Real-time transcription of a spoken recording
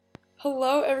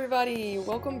Hello, everybody!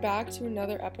 Welcome back to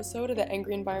another episode of The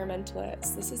Angry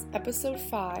Environmentalist. This is episode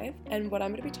 5, and what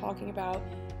I'm going to be talking about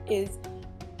is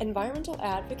environmental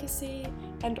advocacy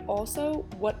and also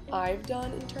what I've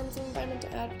done in terms of environmental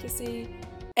advocacy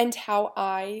and how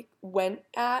I went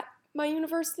at my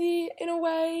university in a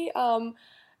way.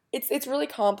 It's really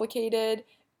complicated,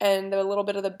 and a little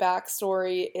bit of the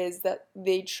backstory is that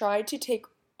they tried to take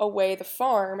away the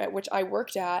farm at which I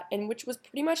worked at, and which was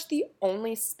pretty much the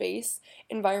only space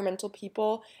environmental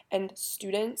people and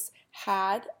students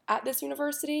had at this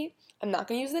university. I'm not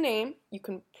going to use the name. You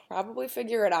can probably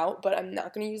figure it out, but I'm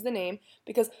not going to use the name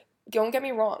because don't get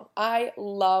me wrong, I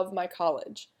love my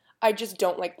college. I just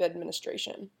don't like the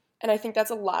administration. And I think that's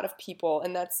a lot of people,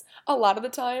 and that's a lot of the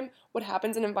time what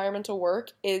happens in environmental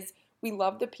work is we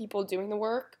love the people doing the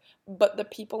work, but the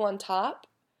people on top,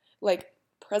 like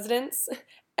presidents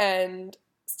and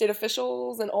state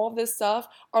officials and all of this stuff,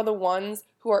 are the ones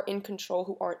who are in control,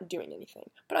 who aren't doing anything.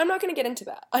 But I'm not going to get into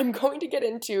that. I'm going to get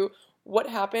into what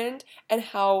happened and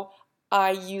how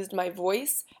I used my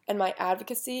voice and my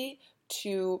advocacy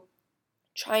to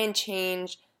try and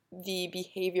change the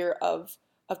behavior of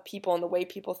people and the way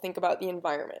people think about the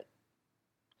environment.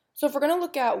 So if we're going to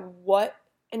look at what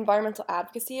environmental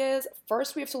advocacy is,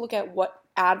 first we have to look at what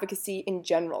advocacy in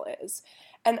general is.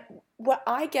 And what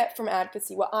I get from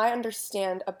advocacy, what I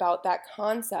understand about that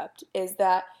concept is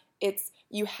that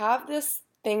you have this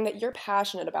thing that you're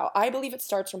passionate about. I believe it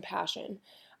starts from passion.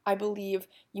 I believe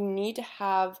you need to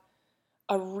have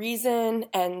a reason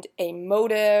and a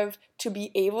motive to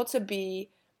be able to be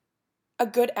a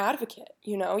good advocate.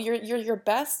 You know, you're your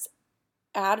best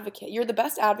advocate. You're the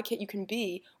best advocate you can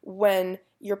be when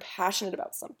you're passionate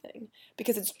about something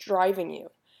because it's driving you.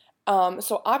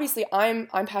 So obviously I'm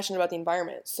passionate about the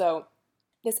environment. So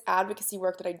this advocacy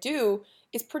work that I do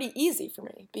is pretty easy for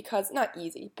me because, not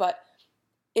easy, but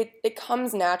it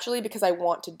comes naturally because I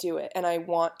want to do it and I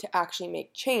want to actually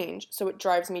make change. So it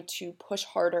drives me to push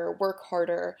harder, work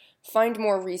harder, find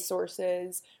more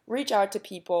resources, reach out to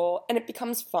people, and it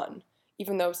becomes fun,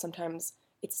 even though sometimes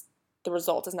the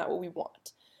result is not what we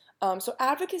want. So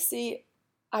advocacy,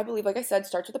 I believe, like I said,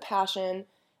 starts with a passion,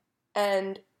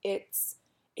 and it's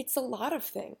a lot of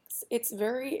things. It's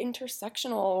very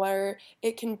intersectional, where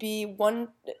it can be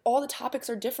all the topics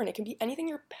are different. It can be anything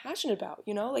you're passionate about,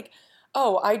 you know? Like,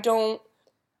 oh, I don't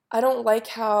like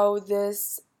how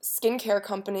this skincare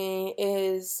company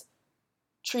is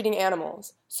treating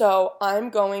animals. So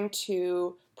I'm going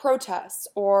to protest,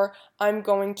 or I'm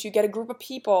going to get a group of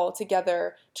people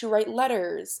together to write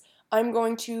letters. I'm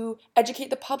going to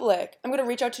educate the public. I'm going to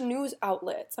reach out to news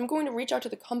outlets. I'm going to reach out to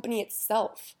the company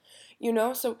itself. You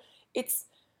know, so it's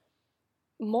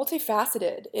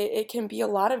multifaceted. It can be a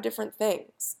lot of different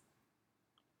things.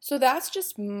 So that's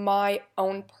just my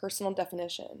own personal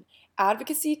definition.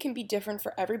 Advocacy can be different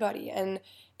for everybody. And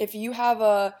if you have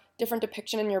a different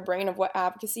depiction in your brain of what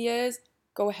advocacy is,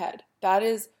 go ahead. That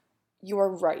is your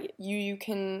right. You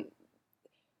can,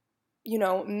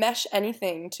 mesh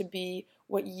anything to be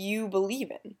what you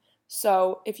believe in.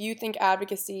 So if you think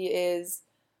advocacy is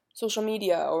social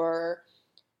media or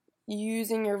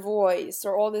using your voice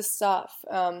or all this stuff,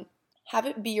 have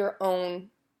it be your own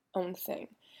thing.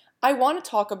 I want to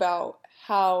talk about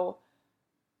how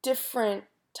different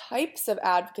types of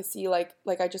advocacy, like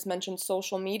I just mentioned,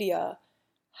 social media,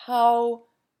 how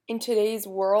in today's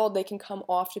world they can come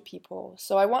off to people.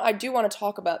 So I do want to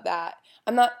talk about that.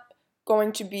 I'm not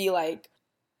going to be like,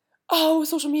 oh,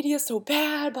 social media is so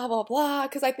bad, blah, blah, blah,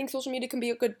 because I think social media can be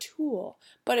a good tool,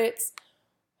 but it's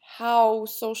how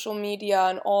social media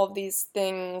and all of these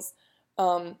things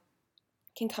can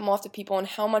come off to people and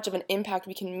how much of an impact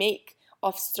we can make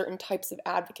off certain types of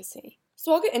advocacy.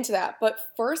 So I'll get into that, but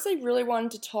first I really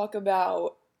wanted to talk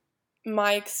about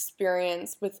my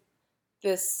experience with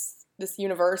this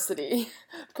university,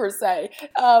 per se.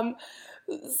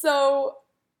 So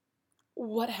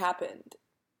what happened?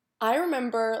 I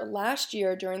remember last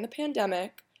year during the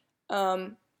pandemic,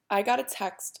 I got a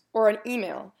text or an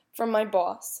email from my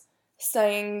boss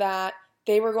saying that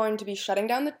they were going to be shutting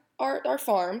down our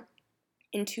farm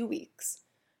in 2 weeks.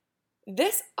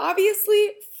 This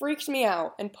obviously freaked me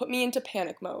out and put me into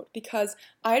panic mode because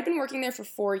I had been working there for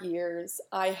 4 years.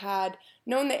 I had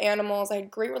known the animals. I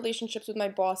had great relationships with my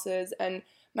bosses and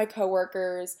my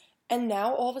coworkers. And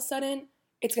now all of a sudden,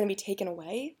 it's going to be taken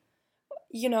away?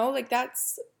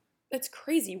 That's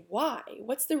crazy. Why?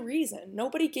 What's the reason?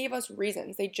 Nobody gave us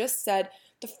reasons. They just said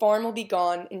the farm will be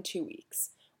gone in 2 weeks.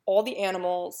 All the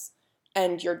animals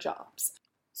and your jobs.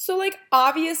 So,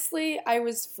 obviously, I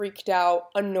was freaked out,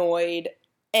 annoyed,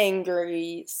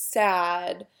 angry,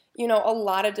 sad, a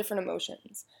lot of different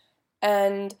emotions.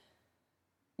 And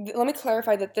let me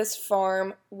clarify that this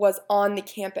farm was on the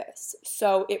campus.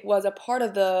 So it was a part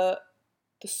of the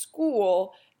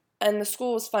school, and the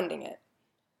school was funding it.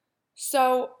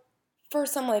 So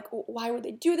first I'm like, why would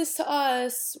they do this to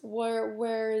us?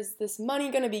 Where is this money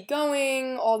going to be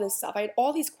going? All this stuff. I had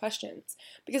all these questions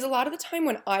because a lot of the time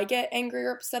when I get angry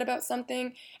or upset about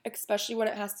something, especially when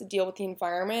it has to deal with the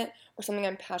environment or something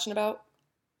I'm passionate about,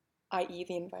 i.e.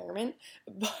 the environment,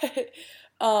 but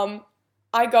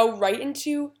I go right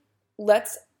into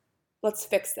let's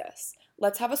fix this.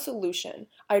 Let's have a solution.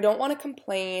 I don't want to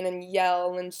complain and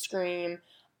yell and scream.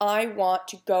 I want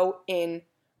to go in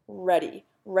ready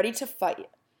to fight,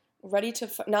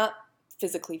 not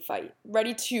physically fight,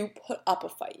 ready to put up a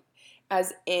fight.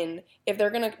 As in, if they're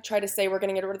going to try to say we're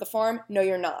going to get rid of the farm, no,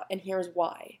 you're not. And here's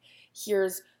why.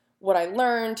 Here's what I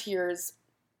learned. Here's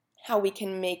how we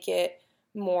can make it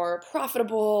more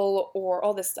profitable or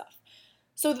all this stuff.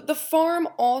 So the farm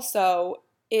also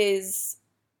is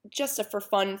just a for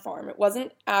fun farm. It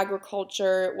wasn't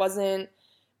agriculture. It wasn't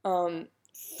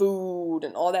food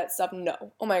and all that stuff.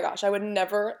 No. Oh my gosh, I would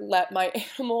never let my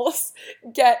animals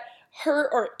get hurt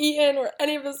or eaten or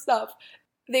any of this stuff.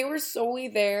 They were solely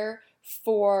there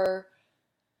for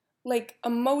like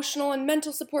emotional and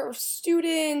mental support for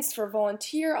students, for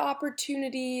volunteer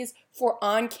opportunities, for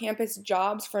on-campus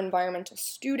jobs for environmental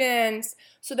students.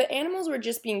 So the animals were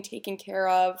just being taken care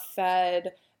of,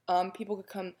 fed, people could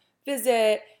come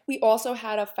visit. We also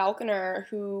had a falconer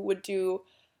who would do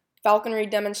falconry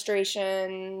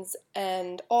demonstrations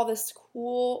and all this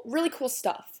really cool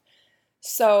stuff.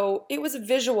 So it was a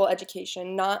visual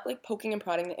education, not like poking and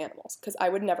prodding the animals, because I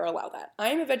would never allow that. I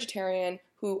am a vegetarian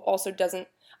who also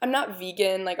I'm not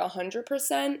vegan like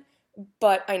 100%,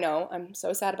 but I know, I'm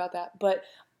so sad about that, but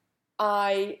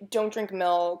I don't drink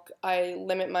milk. I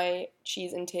limit my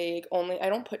cheese intake. I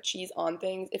don't put cheese on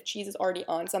things. If cheese is already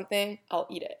on something, I'll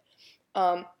eat it.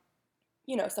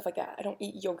 Stuff like that. I don't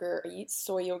eat yogurt. I eat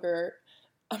soy yogurt.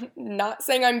 I'm not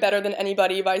saying I'm better than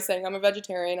anybody by saying I'm a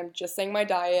vegetarian. I'm just saying my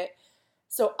diet.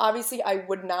 So obviously I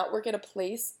would not work at a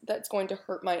place that's going to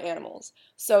hurt my animals.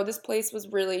 So this place was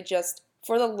really just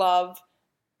for the love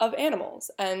of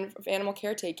animals and of animal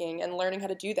caretaking and learning how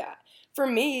to do that. For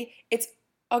me, it's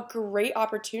a great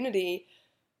opportunity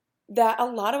that a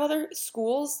lot of other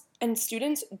schools and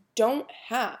students don't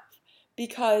have,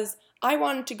 because I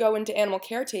wanted to go into animal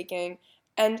caretaking,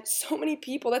 and so many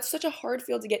people, that's such a hard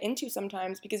field to get into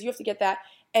sometimes because you have to get that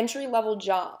entry-level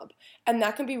job, and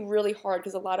that can be really hard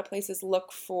because a lot of places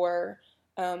look for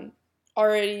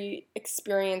already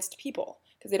experienced people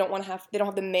because they don't have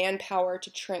the manpower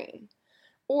to train,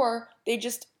 or they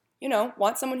just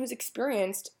want someone who's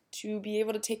experienced to be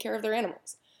able to take care of their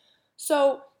animals.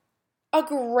 So a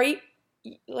great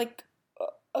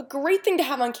thing to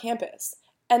have on campus,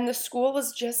 and the school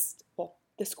was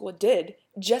the school did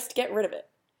just get rid of it,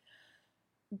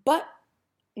 but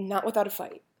not without a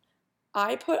fight.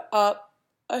 I put up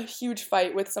a huge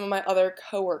fight with some of my other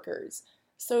coworkers.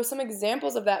 So some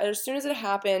examples of that, as soon as it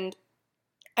happened,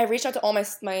 I reached out to all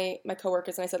my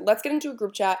coworkers and I said, let's get into a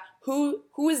group chat. Who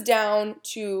is down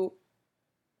to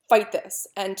fight this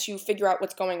and to figure out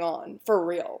what's going on for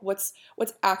real? What's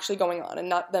actually going on, and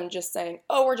not them just saying,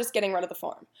 oh, we're just getting rid of the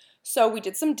farm. So we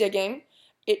did some digging.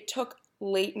 It took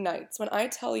late nights. When I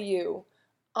tell you,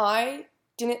 I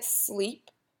didn't sleep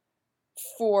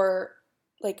for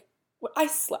I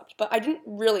slept, but I didn't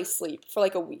really sleep for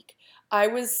like a week. I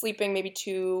was sleeping maybe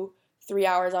 2-3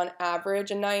 hours on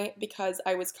average a night because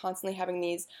I was constantly having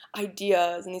these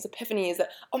ideas and these epiphanies that,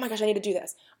 oh my gosh, I need to do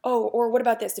this. Oh, or what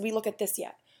about this? Did we look at this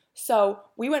yet? So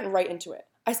we went right into it.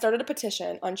 I started a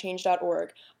petition on change.org.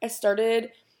 I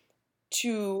started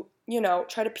to,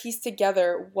 try to piece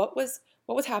together what was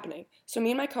happening. So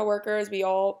me and my coworkers, we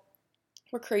all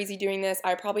were crazy doing this.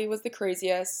 I probably was the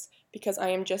craziest because I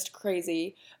am just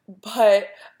crazy. But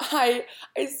I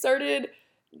started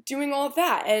doing all of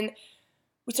that, and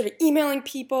we started emailing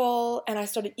people, and I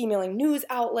started emailing news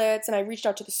outlets, and I reached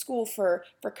out to the school for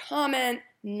comment.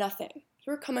 Nothing.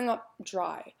 We were coming up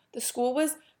dry. The school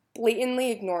was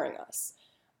blatantly ignoring us.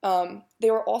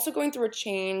 They were also going through a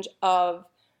change of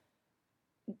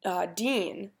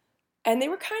dean, and they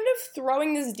were kind of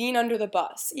throwing this dean under the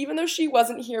bus, even though she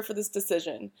wasn't here for this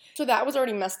decision. So that was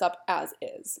already messed up as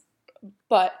is.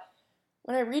 But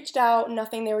when I reached out,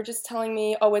 nothing. They were just telling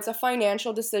me, oh, it's a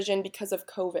financial decision because of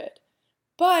COVID.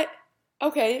 But,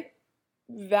 okay,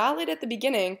 valid at the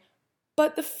beginning,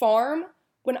 but the farm,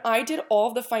 when I did all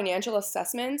of the financial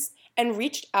assessments and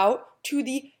reached out to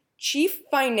the chief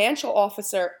financial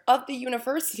officer of the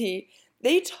university,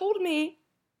 they told me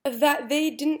that they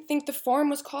didn't think the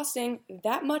farm was costing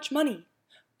that much money.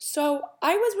 So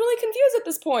I was really confused at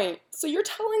this point. So you're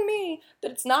telling me that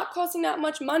it's not costing that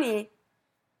much money,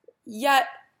 yet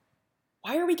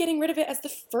why are we getting rid of it as the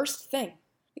first thing?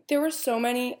 There were so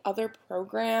many other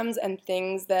programs and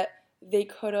things that they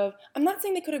could have. I'm not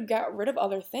saying they could have got rid of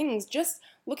other things, just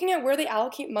looking at where they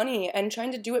allocate money and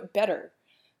trying to do it better.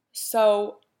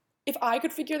 So if I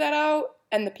could figure that out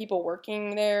and the people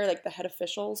working there, like the head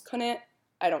officials, couldn't,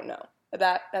 I don't know.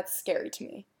 That's scary to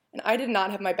me. And I did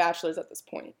not have my bachelor's at this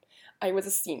point. I was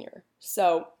a senior.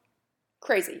 So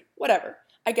crazy. Whatever.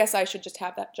 I guess I should just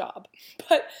have that job.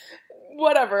 But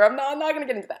whatever. I'm not going to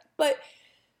get into that. But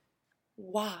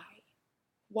why?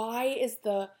 Why is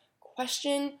the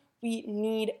question we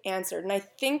need answered? And I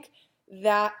think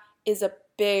that is a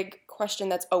big question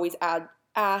that's always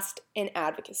asked in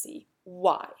advocacy.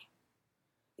 Why?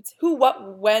 It's who,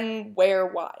 what, when, where,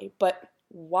 why. But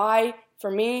why,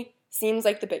 for me, seems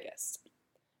like the biggest.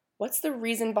 What's the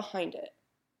reason behind it?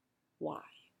 Why?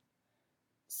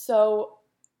 So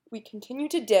we continue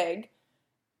to dig,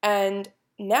 and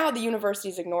now the university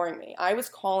is ignoring me. I was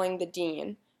calling the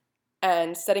dean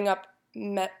and setting up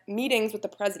meetings with the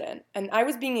president, and I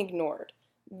was being ignored.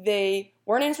 They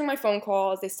weren't answering my phone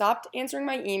calls, they stopped answering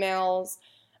my emails,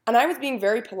 and I was being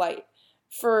very polite.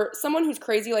 For someone who's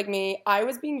crazy like me, I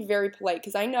was being very polite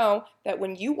because I know that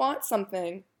when you want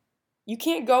something, you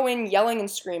can't go in yelling and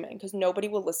screaming because nobody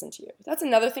will listen to you. That's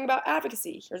another thing about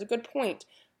advocacy. Here's a good point.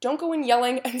 Don't go in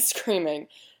yelling and screaming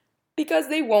because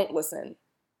they won't listen.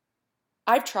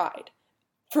 I've tried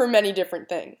for many different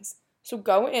things. So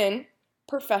go in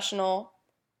professional,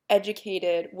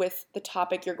 educated with the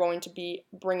topic you're going to be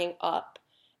bringing up,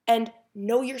 and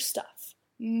know your stuff.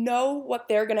 Know what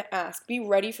they're going to ask. Be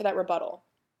ready for that rebuttal.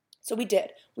 So we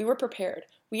did. We were prepared.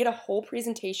 We had a whole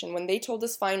presentation when they told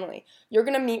us finally, you're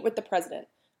going to meet with the president.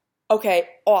 Okay,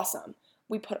 awesome.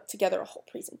 We put together a whole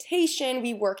presentation.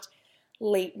 We worked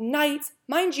late nights.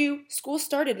 Mind you, school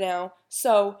started now,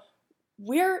 so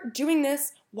we're doing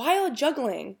this while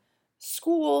juggling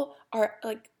school, our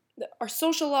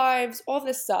social lives, all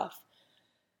this stuff.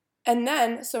 And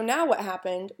then, so now what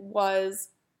happened was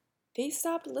they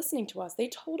stopped listening to us. They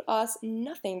told us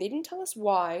nothing. They didn't tell us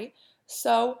why.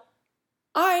 So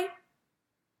I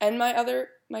and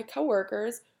my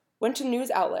coworkers went to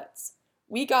news outlets.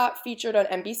 We got featured on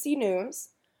NBC News.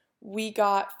 We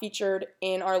got featured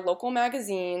in our local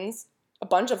magazines, a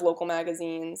bunch of local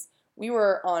magazines. We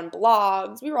were on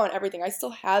blogs. We were on everything. I still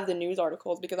have the news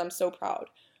articles because I'm so proud.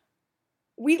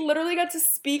 We literally got to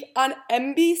speak on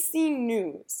NBC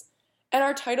News. And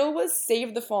our title was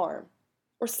Save the Farm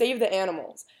or Save the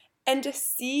Animals. And to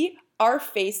see our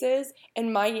faces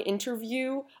in my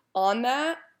interview on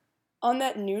that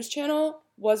news channel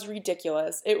was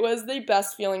ridiculous. It was the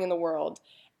best feeling in the world.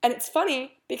 And it's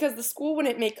funny because the school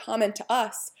wouldn't make comment to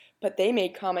us, but they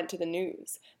made comment to the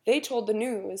news. They told the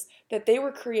news that they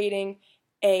were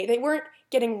they weren't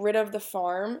getting rid of the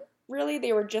farm, really.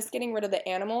 They were just getting rid of the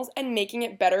animals and making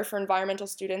it better for environmental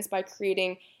students by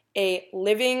creating a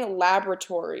living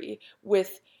laboratory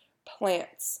with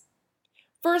plants.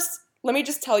 First, let me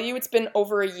just tell you, it's been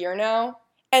over a year now,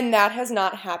 and that has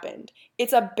not happened.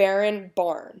 It's a barren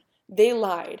barn. They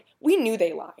lied. We knew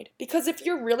they lied. Because if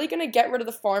you're really going to get rid of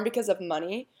the farm because of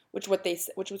money, which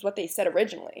was what they said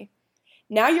originally,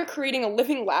 now you're creating a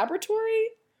living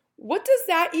laboratory? What does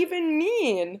that even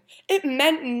mean? It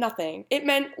meant nothing. It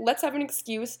meant let's have an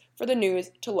excuse for the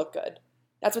news to look good.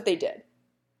 That's what they did.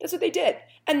 That's what they did.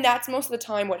 And that's most of the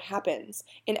time what happens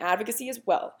in advocacy as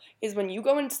well, is when you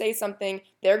go and say something,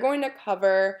 they're going to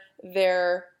cover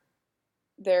their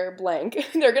blank.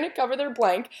 They're going to cover their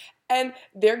blank, and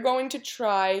they're going to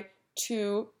try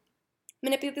to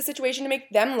manipulate the situation to make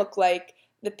them look like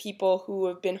the people who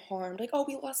have been harmed. Like, oh,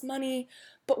 we lost money,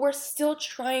 but we're still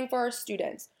trying for our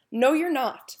students. No, you're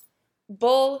not.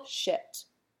 Bullshit.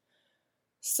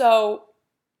 So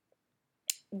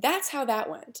that's how that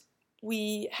went.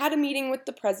 We had a meeting with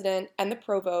the president and the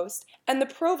provost,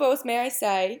 may I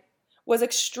say, was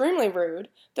extremely rude.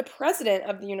 The president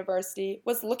of the university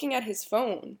was looking at his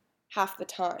phone half the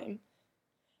time,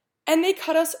 and they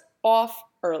cut us off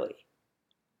early.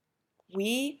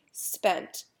 We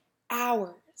spent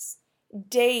hours,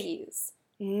 days,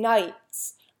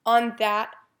 nights on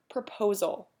that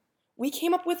proposal. We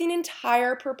came up with an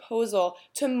entire proposal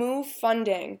to move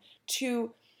funding,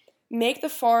 to make the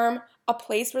farm a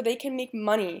place where they can make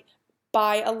money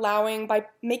by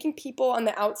making people on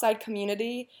the outside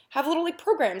community have little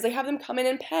programs. They have them come in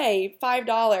and pay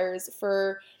 $5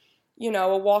 for, a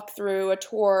walkthrough, a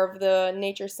tour of the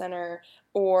nature center,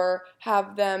 or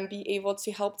have them be able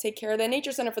to help take care of the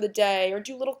nature center for the day, or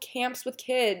do little camps with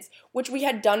kids, which we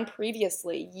had done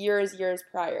previously, years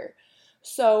prior.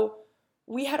 So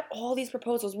we had all these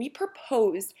proposals. We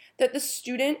proposed that the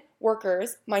student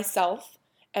workers, myself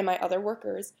and my other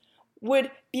workers,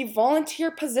 would be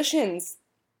volunteer positions,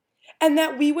 and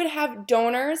that we would have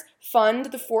donors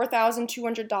fund the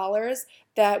 $4,200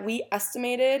 that we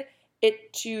estimated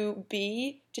it to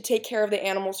be to take care of the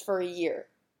animals for a year.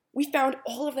 We found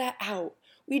all of that out.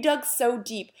 We dug so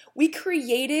deep. We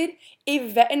created a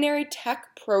veterinary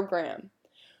tech program.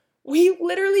 We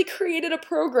literally created a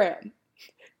program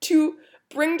to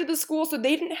bring to the school so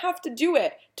they didn't have to do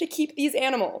it to keep these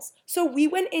animals. So we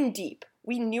went in deep.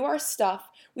 We knew our stuff.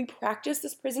 We practiced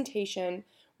this presentation.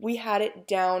 We had it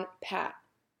down pat.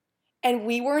 And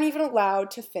we weren't even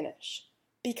allowed to finish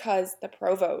because the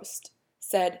provost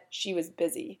said she was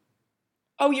busy.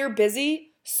 Oh, you're busy?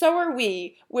 So are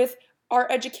we with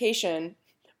our education,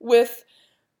 with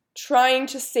trying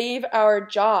to save our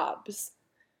jobs.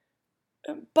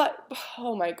 But,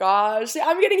 oh my gosh,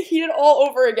 I'm getting heated all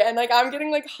over again. Like, I'm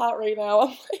getting, like, hot right now.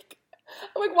 I'm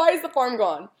like, why is the farm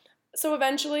gone? So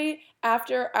eventually,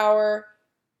 after our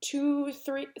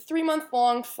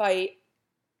 3-month-long fight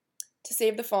to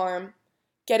save the farm,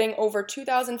 getting over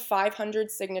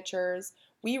 2,500 signatures,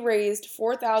 we raised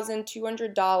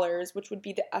 $4,200, which would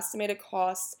be the estimated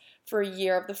cost for a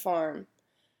year of the farm.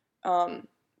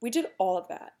 We did all of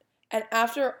that. And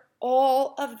after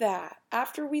all of that,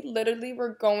 after we literally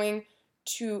were going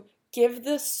to give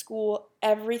the school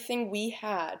everything we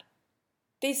had,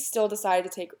 they still decided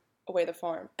to take away the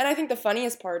farm. And I think the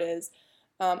funniest part is,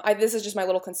 this is just my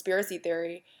little conspiracy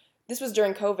theory, this was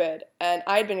during COVID, and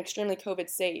I had been extremely COVID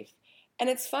safe. And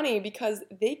it's funny because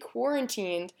they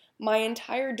quarantined my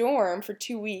entire dorm for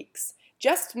 2 weeks.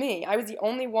 Just me. I was the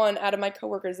only one out of my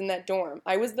coworkers in that dorm.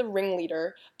 I was the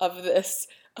ringleader of this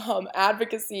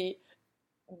advocacy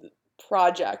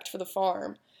project for the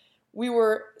farm. We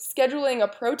were scheduling a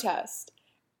protest,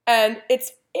 and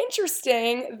it's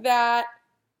interesting that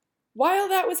while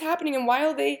that was happening and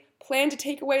while they planned to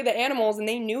take away the animals and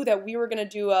they knew that we were going to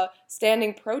do a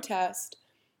standing protest,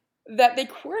 that they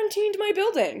quarantined my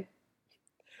building.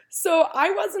 So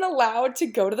I wasn't allowed to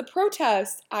go to the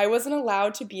protest. I wasn't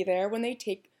allowed to be there when they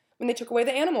took away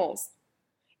the animals.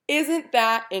 Isn't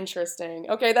that interesting?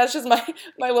 Okay, that's just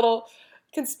my little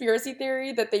conspiracy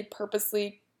theory that they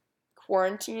purposely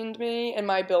quarantined me in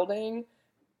my building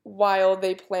while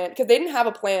they planned, because they didn't have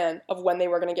a plan of when they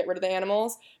were going to get rid of the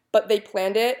animals, but they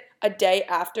planned it a day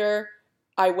after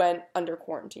I went under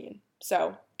quarantine.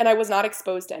 So, and I was not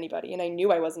exposed to anybody, and I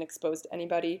knew I wasn't exposed to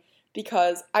anybody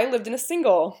because I lived in a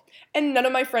single, and none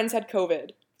of my friends had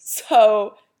COVID.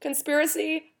 So,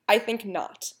 conspiracy? I think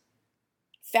not.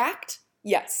 Fact?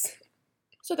 Yes.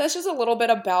 So that's just a little bit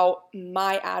about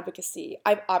my advocacy.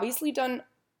 I've obviously done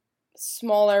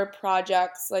smaller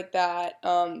projects like that,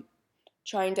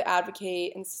 trying to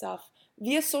advocate and stuff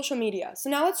via social media. So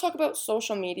now let's talk about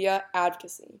social media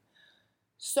advocacy.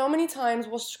 So many times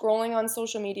we're scrolling on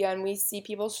social media and we see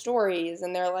people's stories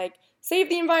and they're like, save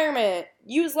the environment,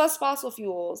 use less fossil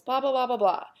fuels, blah, blah, blah, blah,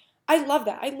 blah. I love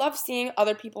that. I love seeing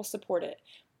other people support it.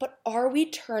 But are we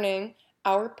turning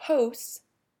our posts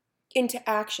into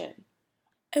action?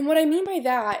 And what I mean by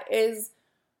that is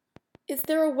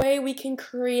there a way we can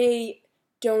create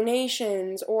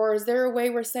donations, or is there a way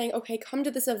we're saying, okay, come to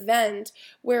this event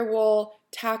where we'll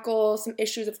tackle some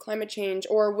issues of climate change,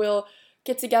 or we'll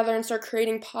get together and start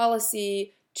creating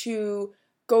policy to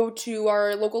go to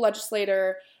our local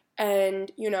legislator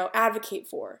and, advocate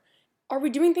for? Are we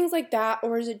doing things like that,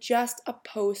 or is it just a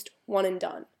post one and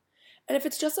done? And if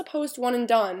it's just a post one and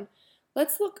done,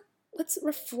 let's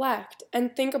reflect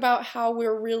and think about how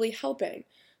we're really helping.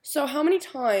 So how many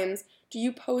times do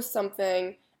you post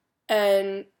something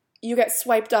and you get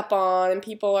swiped up on, and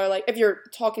people are like, if you're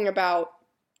talking about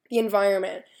the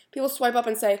environment, people swipe up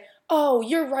and say, oh,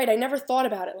 you're right, I never thought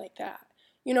about it like that.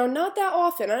 Not that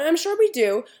often. And I'm sure we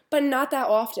do, but not that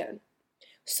often.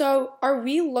 So are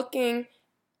we looking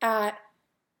at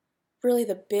really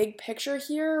the big picture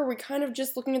here? Or are we kind of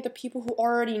just looking at the people who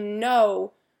already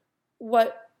know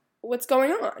what's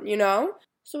going on,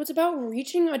 So it's about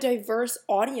reaching a diverse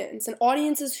audience, and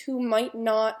audiences who might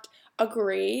not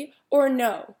agree or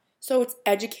know. So it's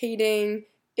educating,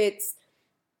 it's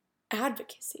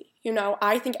advocacy.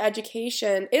 I think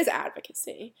education is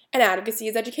advocacy, and advocacy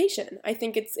is education. I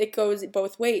think it goes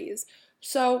both ways.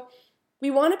 So we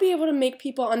want to be able to make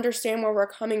people understand where we're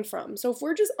coming from. So if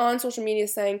we're just on social media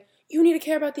saying, you need to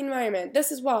care about the environment,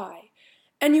 this is why,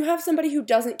 and you have somebody who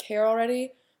doesn't care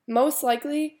already, most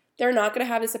likely they're not going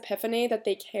to have this epiphany that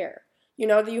they care.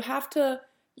 that you have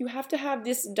to have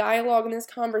this dialogue and this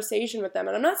conversation with them.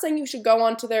 And I'm not saying you should go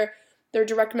onto their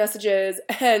direct messages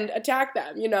and attack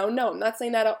them, No, I'm not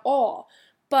saying that at all.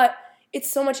 But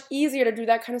it's so much easier to do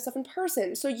that kind of stuff in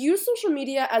person. So use social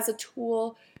media as a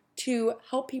tool to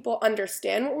help people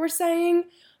understand what we're saying,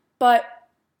 but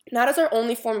not as our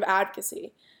only form of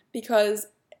advocacy. Because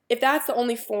if that's the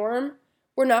only form,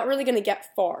 we're not really going to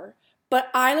get far. But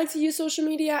I like to use social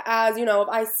media as, if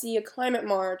I see a climate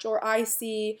march or I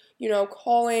see,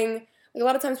 calling, like a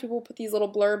lot of times people put these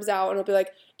little blurbs out and it'll be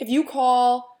like, if you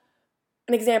call,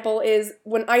 an example is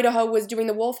when Idaho was doing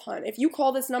the wolf hunt. If you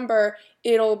call this number,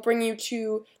 it'll bring you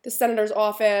to the senator's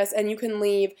office and you can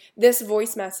leave this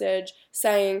voice message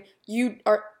saying you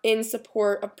are in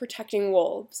support of protecting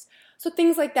wolves. So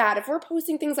things like that. If we're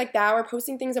posting things like that, we're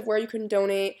posting things of where you can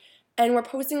donate, and we're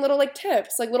posting little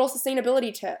tips, like little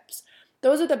sustainability tips.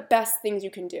 Those are the best things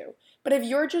you can do. But if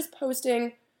you're just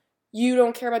posting, you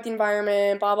don't care about the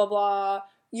environment, blah, blah, blah,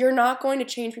 you're not going to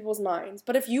change people's minds.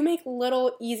 But if you make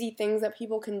little easy things that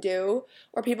people can do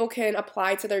or people can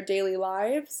apply to their daily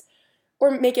lives or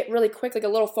make it really quick, like a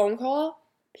little phone call,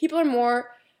 people are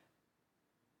more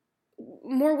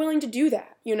willing to do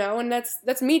that, and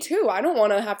that's me too. I don't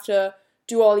want to have to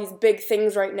do all these big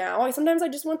things right now. Sometimes I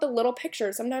just want the little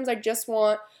pictures. Sometimes I just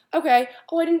want, I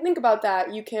didn't think about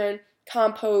that. You can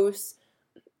compost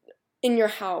in your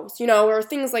house, or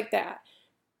things like that.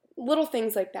 Little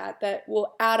things like that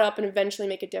will add up and eventually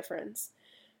make a difference.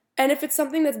 And if it's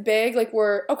something that's big, like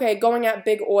we're, going at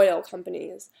big oil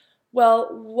companies, well,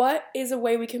 what is a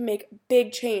way we can make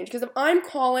big change? Because if I'm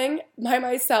calling by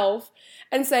myself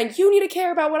and saying, you need to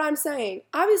care about what I'm saying,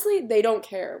 obviously they don't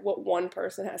care what one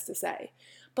person has to say.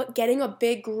 But getting a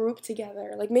big group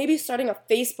together, like maybe starting a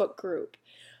Facebook group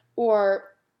or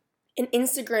an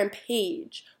Instagram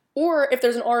page, or if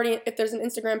there's an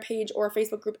Instagram page or a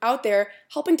Facebook group out there,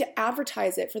 helping to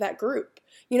advertise it for that group.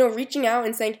 Reaching out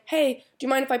and saying, hey, do you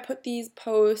mind if I put these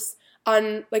posts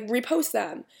on, repost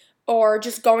them? Or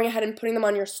just going ahead and putting them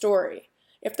on your story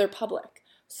if they're public.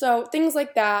 So things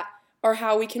like that are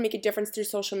how we can make a difference through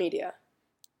social media.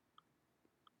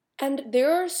 And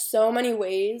there are so many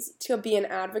ways to be an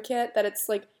advocate that it's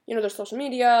there's social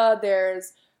media,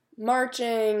 there's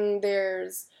marching,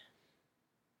 there's,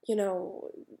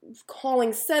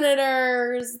 calling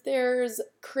senators, there's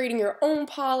creating your own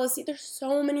policy. There's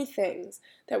so many things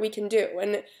that we can do.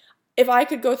 And if I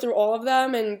could go through all of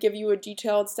them and give you a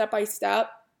detailed step-by-step,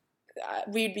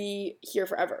 we'd be here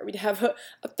forever. We'd have a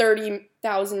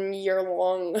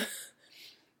 30,000-year-long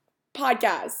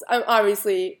podcast. I'm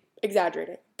obviously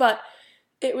exaggerating, but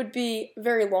it would be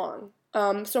very long.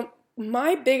 So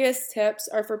my biggest tips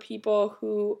are for people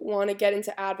who want to get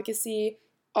into advocacy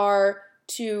are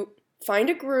to find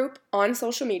a group on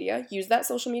social media, use that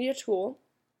social media tool,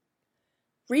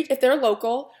 if they're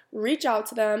local, reach out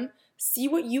to them, see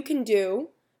what you can do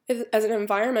as an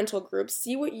environmental group,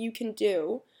 see what you can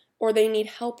do or they need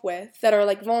help with that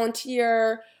are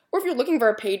volunteer, or if you're looking for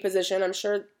a paid position, I'm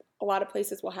sure a lot of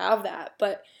places will have that.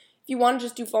 But if you want to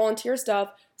just do volunteer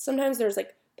stuff, sometimes there's the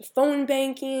phone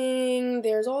banking,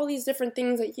 there's all these different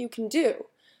things that you can do.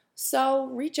 So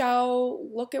reach out,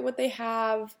 look at what they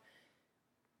have,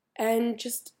 and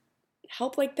just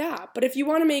help like that. But if you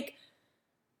want to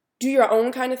do your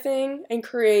own kind of thing and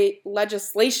create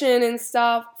legislation and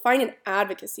stuff, find an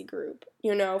advocacy group,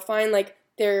 find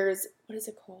there's, what is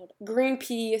it called?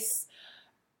 Greenpeace,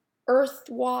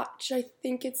 Earthwatch, I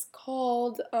think it's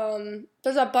called.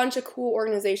 There's a bunch of cool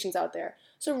organizations out there.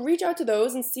 So reach out to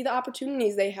those and see the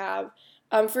opportunities they have.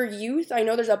 For youth, I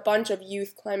know there's a bunch of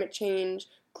youth climate change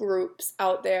groups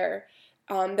out there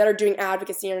that are doing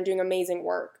advocacy and are doing amazing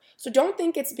work. So don't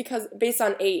think it's based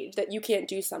on age that you can't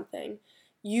do something.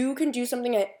 You can do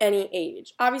something at any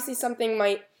age. Obviously something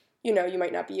might, you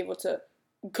might not be able to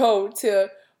go to,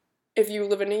 if you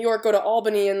live in New York, go to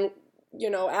Albany and,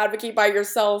 advocate by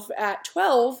yourself at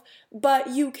 12,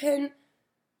 but you can,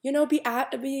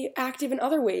 be active in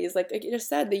other ways. Like I just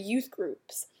said, the youth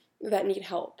groups that need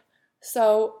help.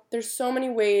 So there's so many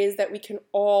ways that we can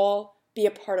all be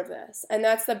a part of this. And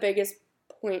that's the biggest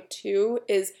point too,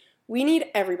 is we need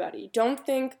everybody. Don't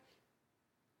think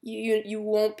you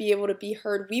won't be able to be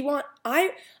heard.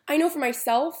 I know for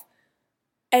myself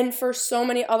and for so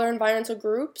many other environmental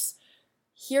groups,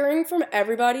 hearing from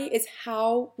everybody is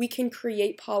how we can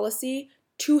create policy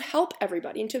to help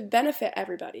everybody and to benefit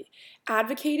everybody.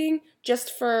 Advocating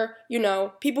just for,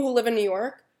 people who live in New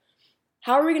York,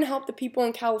 how are we going to help the people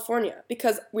in California?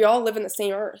 Because we all live in the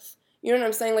same earth. You know what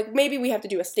I'm saying? Maybe we have to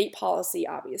do a state policy,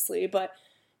 obviously, but,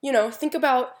 think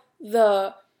about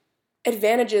the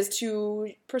advantages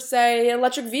to, per se,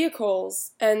 electric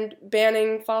vehicles and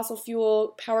banning fossil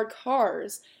fuel powered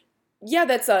cars. Yeah,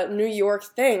 that's a New York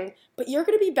thing, but you're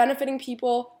going to be benefiting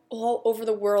people all over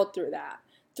the world through that,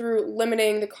 through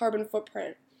limiting the carbon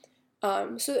footprint.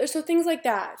 So things like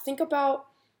that. Think about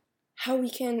how we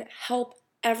can help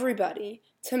everybody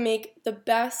to make the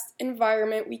best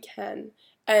environment we can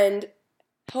and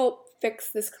help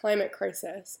fix this climate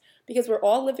crisis, because we're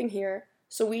all living here,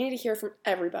 so we need to hear from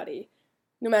everybody.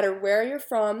 No matter where you're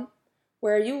from,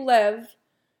 where you live,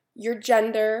 your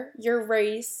gender, your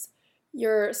race,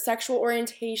 your sexual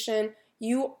orientation,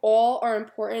 you all are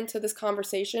important to this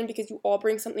conversation because you all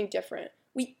bring something different.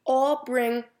 We all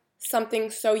bring something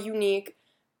so unique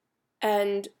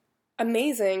and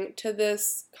amazing to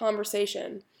this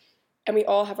conversation. And we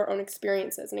all have our own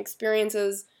experiences. And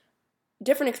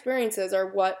different experiences are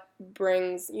what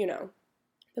brings, the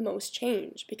most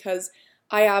change. Because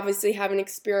I obviously haven't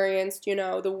experienced,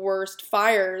 the worst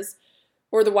fires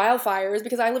or the wildfires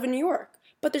because I live in New York.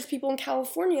 But there's people in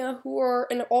California who are,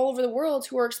 and all over the world,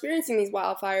 who are experiencing these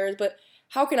wildfires. But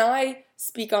how can I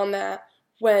speak on that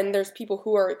when there's people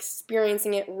who are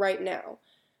experiencing it right now?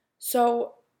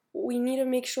 So we need to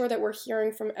make sure that we're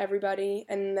hearing from everybody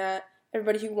and that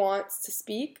everybody who wants to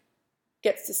speak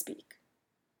gets to speak.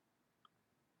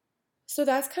 So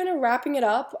that's kind of wrapping it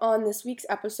up on this week's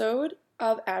episode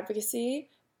of advocacy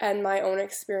and my own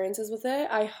experiences with it.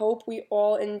 I hope we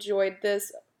all enjoyed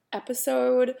this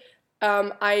episode.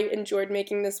 I enjoyed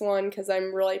making this one because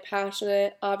I'm really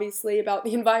passionate, obviously, about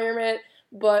the environment,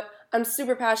 but I'm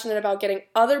super passionate about getting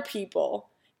other people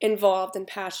involved and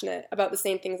passionate about the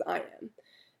same things I am.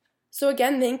 So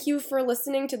again, thank you for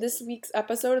listening to this week's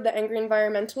episode of The Angry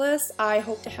Environmentalist. I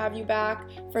hope to have you back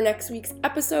for next week's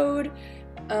episode.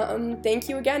 Thank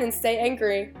you again, and stay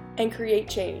angry and create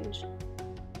change.